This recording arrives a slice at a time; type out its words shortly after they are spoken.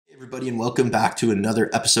Everybody, and welcome back to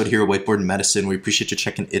another episode here at WhiteBoard Medicine. We appreciate you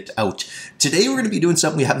checking it out. Today we're going to be doing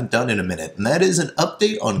something we haven't done in a minute, and that is an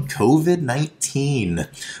update on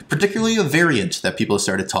COVID-19, particularly a variant that people have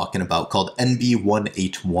started talking about called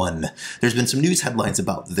NB.1.8.1. There's been some news headlines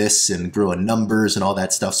about this and growing numbers and all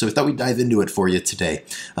that stuff, so we thought we'd dive into it for you today.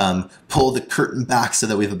 Pull the curtain back so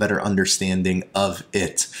that we have a better understanding of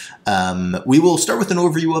it. We will start with an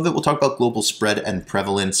overview of it. We'll talk about global spread and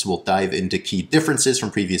prevalence. We'll dive into key differences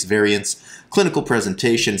from previous variants, clinical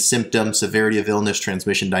presentation, symptoms, severity of illness,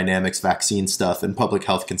 transmission dynamics, vaccine stuff, and public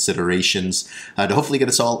health considerations to hopefully get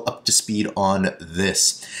us all up to speed on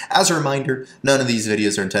this. As a reminder, none of these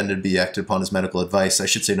videos are intended to be acted upon as medical advice. I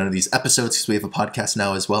should say none of these episodes, because we have a podcast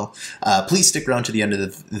now as well. Please stick around to the end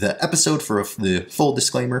of the episode for the full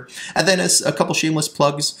disclaimer. And then as a couple shameless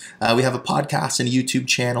plugs, we have a podcast and a YouTube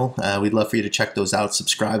channel. We'd love for you to check those out,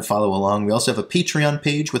 subscribe, follow along. We also have a Patreon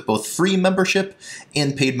page with both free membership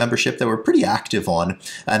and paid membership that we're pretty active on.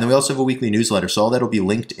 And then we also have a weekly newsletter, so all that will be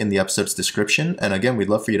linked in the episode's description. And again, we'd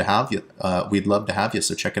love for you to have you. We'd love to have you,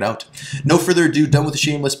 so check it out. No further ado, done with the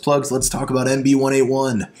shameless plugs. Let's talk about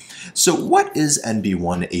NB.1.8.1. So what is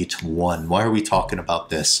NB.1.8.1? Why are we talking about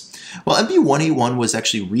this? Well, NB.1.8.1 was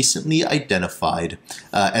actually recently identified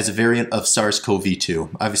as a variant of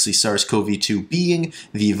SARS-CoV-2. Obviously, SARS-CoV-2 being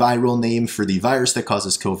the viral name for the virus that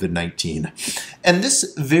causes COVID-19. And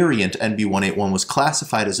this variant, NB.1.8.1, was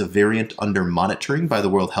classified as a variant under monitoring by the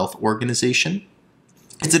World Health Organization.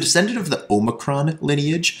 It's a descendant of the Omicron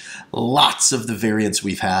lineage. Lots of the variants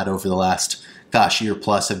we've had over the last year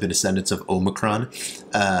plus have been descendants of Omicron.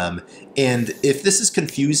 And if this is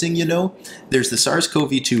confusing, there's the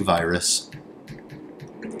SARS-CoV-2 virus.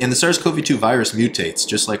 And the SARS-CoV-2 virus mutates,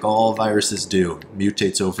 just like all viruses do,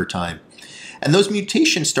 mutates over time. And those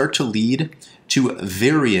mutations start to lead to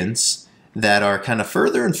variants that are kind of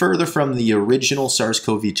further and further from the original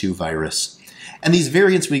SARS-CoV-2 virus. And these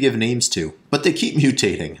variants we give names to, but they keep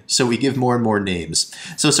mutating, so we give more and more names.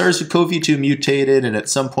 So SARS-CoV-2 mutated, and at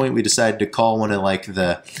some point we decided to call one of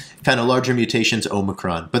the kind of larger mutations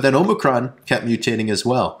Omicron. But then Omicron kept mutating as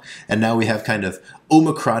well, and now we have kind of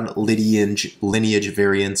Omicron lineage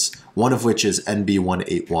variants, one of which is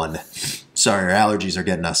NB.1.8.1. Sorry, our allergies are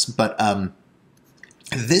getting us. But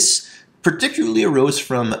this particularly arose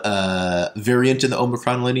from a variant in the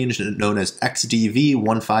Omicron lineage known as XBB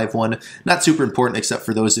 1.5.1. Not super important except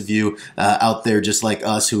for those of you out there just like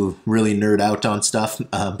us who really nerd out on stuff.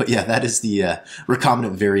 But yeah, that is the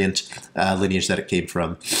recombinant variant lineage that it came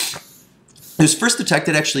from. It was first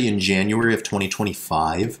detected actually in January of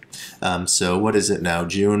 2025. So what is it now?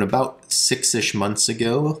 June, about 6-ish months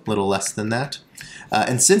ago, a little less than that.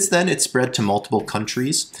 And since then, it's spread to multiple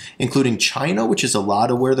countries, including China, which is a lot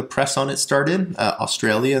of where the press on it started,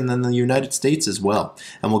 Australia, and then the United States as well.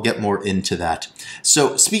 And we'll get more into that.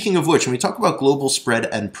 So speaking of which, when we talk about global spread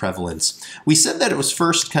and prevalence, we said that it was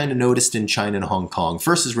first kind of noticed in China and Hong Kong.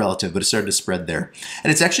 First is relative, but it started to spread there.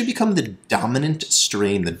 And it's actually become the dominant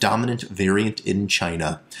strain, the dominant variant in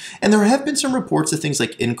China. And there have been some reports of things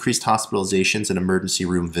like increased hospitalizations and emergency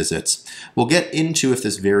room visits. We'll get into if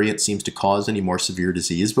this variant seems to cause any more severe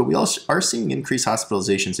disease, but we also are seeing increased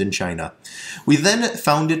hospitalizations in China. We then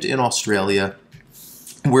found it in Australia,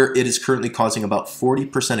 where it is currently causing about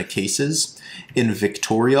 40% of cases in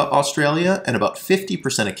Victoria, Australia, and about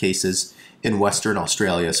 50% of cases in Western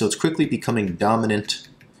Australia. So it's quickly becoming dominant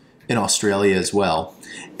in Australia as well.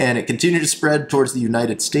 And it continued to spread towards the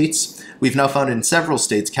United States. We've now found it in several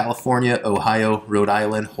states: California, Ohio, Rhode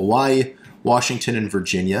Island, Hawaii, Washington, and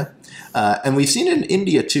Virginia. And we've seen it in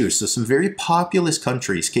India too, so some very populous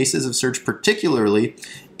countries. Cases have surged particularly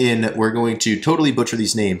in, we're going to totally butcher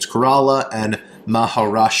these names, Kerala and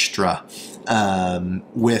Maharashtra,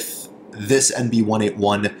 with this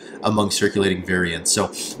NB.1.8.1 among circulating variants.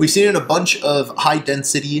 So we've seen it in a bunch of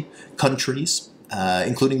high-density countries,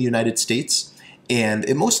 including the United States. And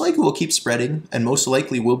it most likely will keep spreading and most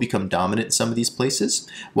likely will become dominant in some of these places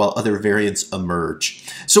while other variants emerge.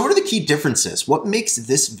 So what are the key differences? What makes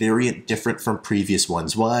this variant different from previous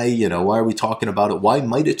ones? Why, why are we talking about it? Why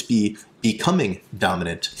might it be becoming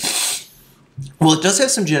dominant? Well, it does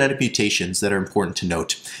have some genetic mutations that are important to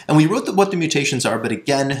note. And we wrote what the mutations are, but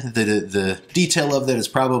again, the detail of that is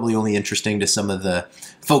probably only interesting to some of the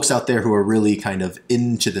folks out there who are really kind of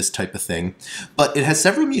into this type of thing. But it has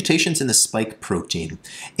several mutations in the spike protein.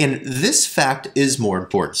 And this fact is more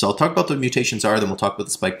important. So I'll talk about what the mutations are, then we'll talk about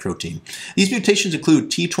the spike protein. These mutations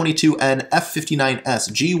include T22N,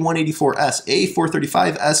 F59S, G184S,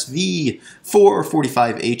 A435S,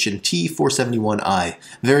 V445H, and T471I.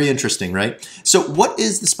 Very interesting, right? So what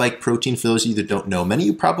is the spike protein for those of you that don't know? Many of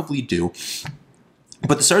you probably do.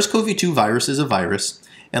 But the SARS-CoV-2 virus is a virus.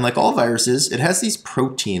 And like all viruses, it has these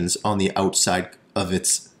proteins on the outside of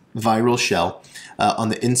its viral shell. On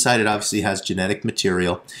the inside, it obviously has genetic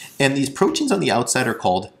material. And these proteins on the outside are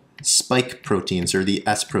called spike proteins, or the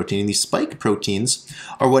S protein. And these spike proteins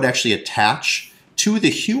are what actually attach to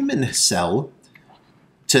the human cell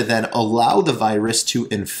to then allow the virus to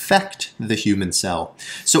infect the human cell.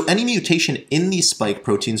 So any mutation in these spike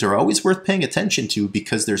proteins are always worth paying attention to,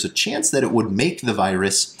 because there's a chance that it would make the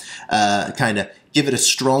virus kind of give it a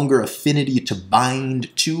stronger affinity to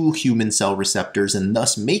bind to human cell receptors and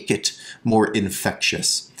thus make it more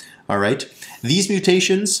infectious. All right. These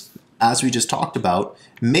mutations, as we just talked about,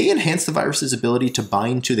 may enhance the virus's ability to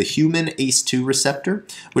bind to the human ACE2 receptor,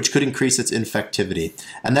 which could increase its infectivity.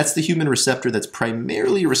 And that's the human receptor that's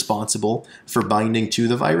primarily responsible for binding to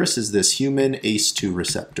the virus, is this human ACE2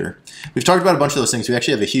 receptor. We've talked about a bunch of those things. We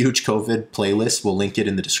actually have a huge COVID playlist. We'll link it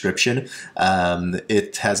in the description.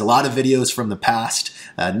 It has a lot of videos from the past,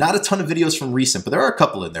 not a ton of videos from recent, but there are a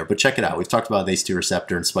couple in there, but check it out. We've talked about the ACE2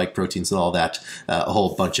 receptor and spike proteins and all that a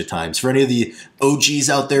whole bunch of times. For any of the OGs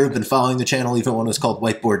out there who've been following the channel, even one was called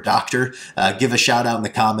WhiteBoard Doctor, give a shout out in the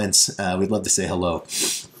comments. We'd love to say hello.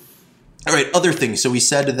 All right, other things. So we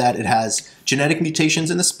said that it has genetic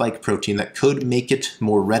mutations in the spike protein that could make it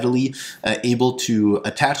more readily able to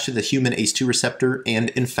attach to the human ACE2 receptor and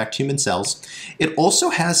infect human cells. It also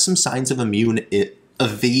has some signs of immune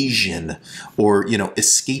evasion, or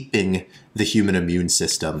escaping the human immune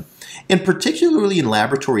system. And particularly in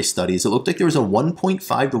laboratory studies, it looked like there was a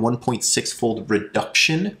 1.5 to 1.6 fold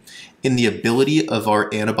reduction in the ability of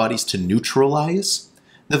our antibodies to neutralize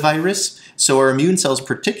the virus. So our immune cells,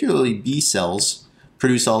 particularly B cells,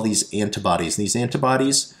 produce all these antibodies. And these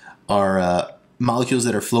antibodies are molecules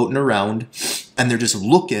that are floating around, and they're just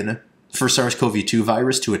looking for SARS-CoV-2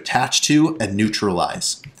 virus to attach to and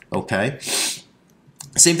neutralize. Okay?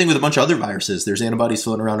 Same thing with a bunch of other viruses. There's antibodies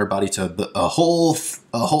floating around our body to a whole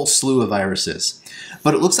slew of viruses.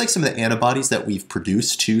 But it looks like some of the antibodies that we've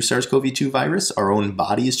produced to SARS-CoV-2 virus, our own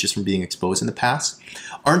bodies just from being exposed in the past,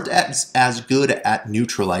 aren't as good at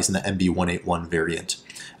neutralizing the NB.1.8.1 variant.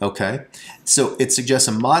 Okay, so it suggests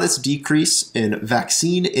a modest decrease in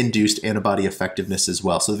vaccine-induced antibody effectiveness as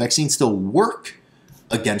well. So the vaccines still work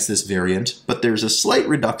against this variant, but there's a slight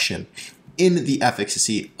reduction in the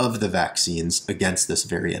efficacy of the vaccines against this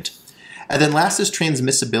variant. And then last is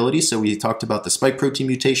transmissibility. So we talked about the spike protein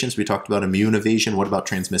mutations. We talked about immune evasion. What about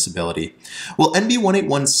transmissibility? Well,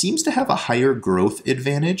 NB.1.8.1 seems to have a higher growth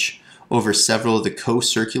advantage over several of the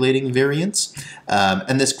co-circulating variants.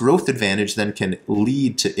 And this growth advantage then can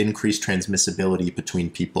lead to increased transmissibility between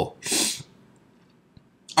people.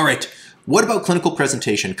 All right. What about clinical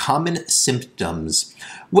presentation? Common symptoms.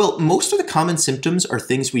 Well, most of the common symptoms are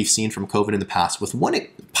things we've seen from COVID in the past, with one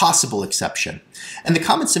possible exception. And the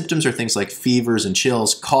common symptoms are things like fevers and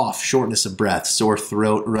chills, cough, shortness of breath, sore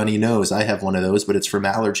throat, runny nose. I have one of those, but it's from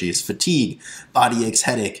allergies, fatigue, body aches,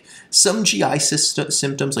 headache. Some GI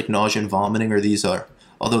symptoms like nausea and vomiting,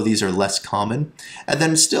 although these are less common. And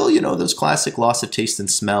then still, those classic loss of taste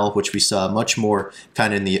and smell, which we saw much more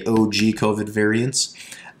kind of in the OG COVID variants.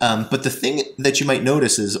 But the thing that you might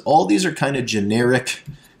notice is all these are kind of generic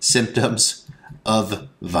symptoms of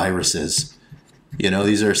viruses.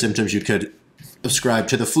 These are symptoms you could ascribe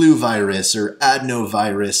to the flu virus or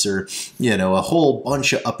adenovirus or, a whole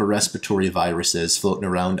bunch of upper respiratory viruses floating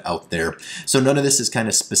around out there. So none of this is kind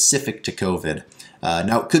of specific to COVID.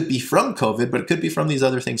 Now, it could be from COVID, but it could be from these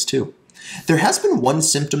other things too. There has been one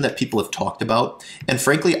symptom that people have talked about, and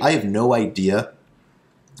frankly, I have no idea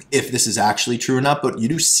if this is actually true or not, but you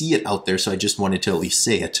do see it out there, so I just wanted to at least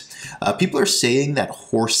say it. People are saying that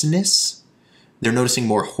hoarseness, they're noticing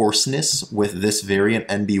more hoarseness with this variant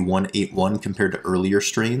NB.1.8.1 compared to earlier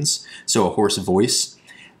strains, so a hoarse voice.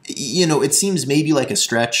 It seems maybe like a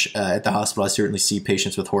stretch. At the hospital, I certainly see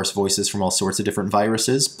patients with hoarse voices from all sorts of different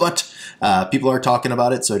viruses, but people are talking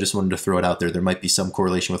about it, so I just wanted to throw it out there. There might be some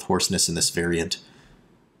correlation with hoarseness in this variant.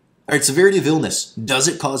 All right, severity of illness. Does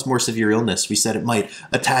it cause more severe illness? We said it might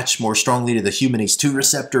attach more strongly to the human ACE2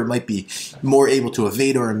 receptor. It might be more able to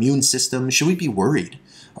evade our immune system. Should we be worried?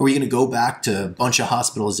 Are we going to go back to a bunch of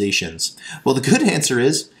hospitalizations? Well, the good answer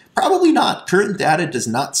is probably not. Current data does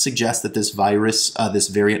not suggest that this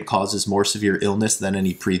variant causes more severe illness than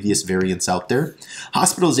any previous variants out there.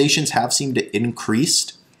 Hospitalizations have seemed to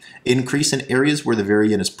increase in areas where the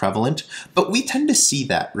variant is prevalent, but we tend to see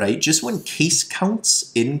that, right? Just when case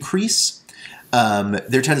counts increase,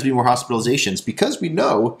 there tends to be more hospitalizations, because we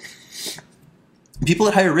know People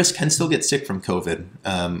at higher risk can still get sick from COVID.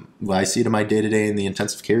 I see it in my day-to-day in the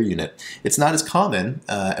intensive care unit. It's not as common,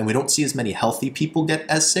 and we don't see as many healthy people get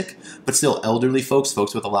as sick, but still elderly folks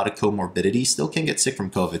with a lot of comorbidity still can get sick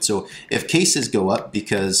from COVID. So if cases go up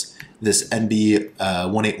because this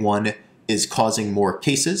NB.1.8.1 is causing more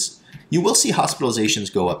cases, you will see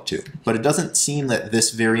hospitalizations go up too, but it doesn't seem that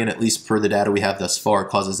this variant, at least per the data we have thus far,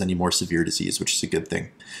 causes any more severe disease, which is a good thing.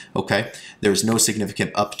 Okay, there's no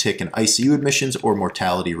significant uptick in ICU admissions or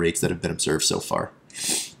mortality rates that have been observed so far.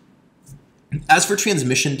 As for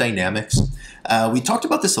transmission dynamics, we talked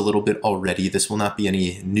about this a little bit already. This will not be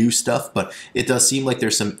any new stuff, but it does seem like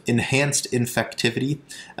there's some enhanced infectivity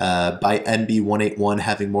by NB.1.8.1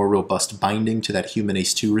 having more robust binding to that human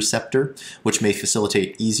ACE2 receptor, which may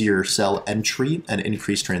facilitate easier cell entry and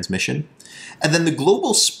increased transmission. And then the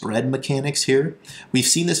global spread mechanics here, we've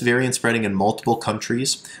seen this variant spreading in multiple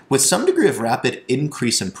countries with some degree of rapid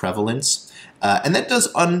increase in prevalence. And that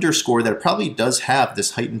does underscore that it probably does have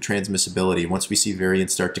this heightened transmissibility once we see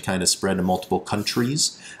variants start to kind of spread to multiple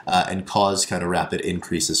countries and cause kind of rapid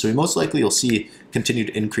increases. So we most likely will see continued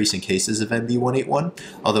increase in cases of NB.1.8.1,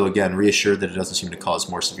 although again, reassured that it doesn't seem to cause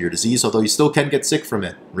more severe disease, although you still can get sick from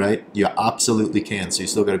it, right? You absolutely can, so you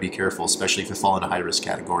still got to be careful, especially if you fall in a high-risk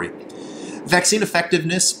category. Vaccine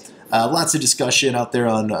effectiveness. Lots of discussion out there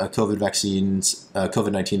on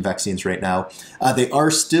COVID-19 vaccines right now. They are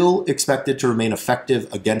still expected to remain effective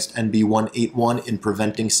against NB.1.8.1 in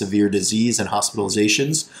preventing severe disease and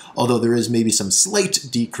hospitalizations, although there is maybe some slight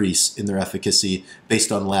decrease in their efficacy based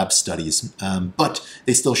on lab studies. But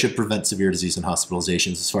they still should prevent severe disease and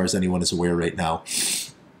hospitalizations as far as anyone is aware right now.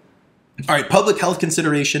 All right, public health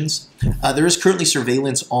considerations. There is currently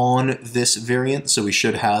surveillance on this variant, so we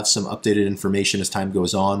should have some updated information as time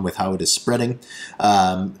goes on with how it is spreading.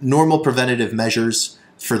 Normal preventative measures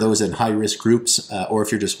for those in high-risk groups, or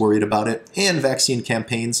if you're just worried about it, and vaccine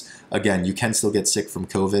campaigns. Again, you can still get sick from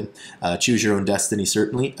COVID. Choose your own destiny,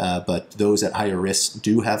 certainly, but those at higher risk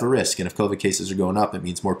do have a risk, and if COVID cases are going up, it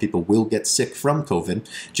means more people will get sick from COVID,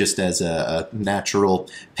 just as a natural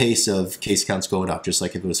pace of case counts going up, just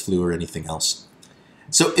like if it was flu or anything else.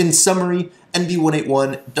 So in summary,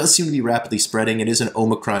 NB.1.8.1 does seem to be rapidly spreading. It is an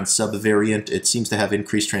Omicron subvariant. It seems to have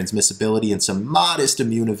increased transmissibility and some modest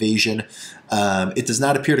immune evasion. It does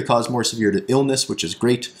not appear to cause more severe illness, which is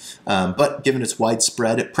great. But given its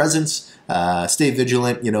widespread presence, stay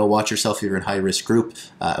vigilant, watch yourself if you're in high-risk group,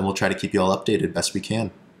 and we'll try to keep you all updated best we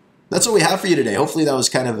can. That's what we have for you today. Hopefully that was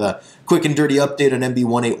kind of a quick and dirty update on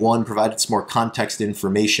NB.1.8.1, provided some more context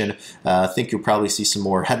information. I think you'll probably see some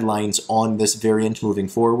more headlines on this variant moving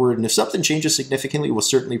forward. And if something changes significantly, we'll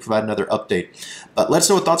certainly provide another update. But let us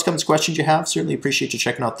know what thoughts, comments, questions you have. Certainly appreciate you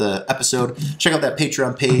checking out the episode. Check out that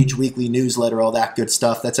Patreon page, weekly newsletter, all that good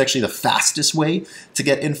stuff. That's actually the fastest way to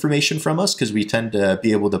get information from us because we tend to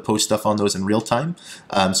be able to post stuff on those in real time.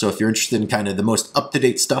 So if you're interested in kind of the most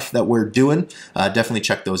up-to-date stuff that we're doing, definitely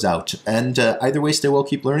check those out. And either way, stay well,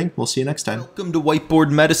 keep learning. We'll see you next time. Welcome to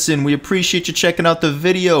WhiteBoard Medicine. We appreciate you checking out the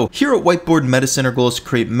video. Here at WhiteBoard Medicine, our goal is to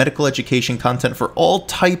create medical education content for all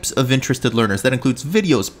types of interested learners. That includes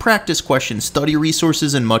videos, practice questions, study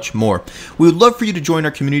resources, and much more. We would love for you to join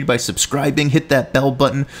our community by subscribing, hit that bell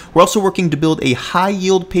button. We're also working to build a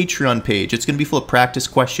high-yield Patreon page. It's going to be full of practice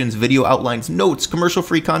questions, video outlines, notes,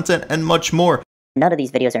 commercial-free content, and much more. None of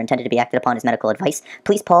these videos are intended to be acted upon as medical advice.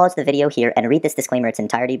 Please pause the video here and read this disclaimer in its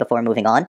entirety before moving on.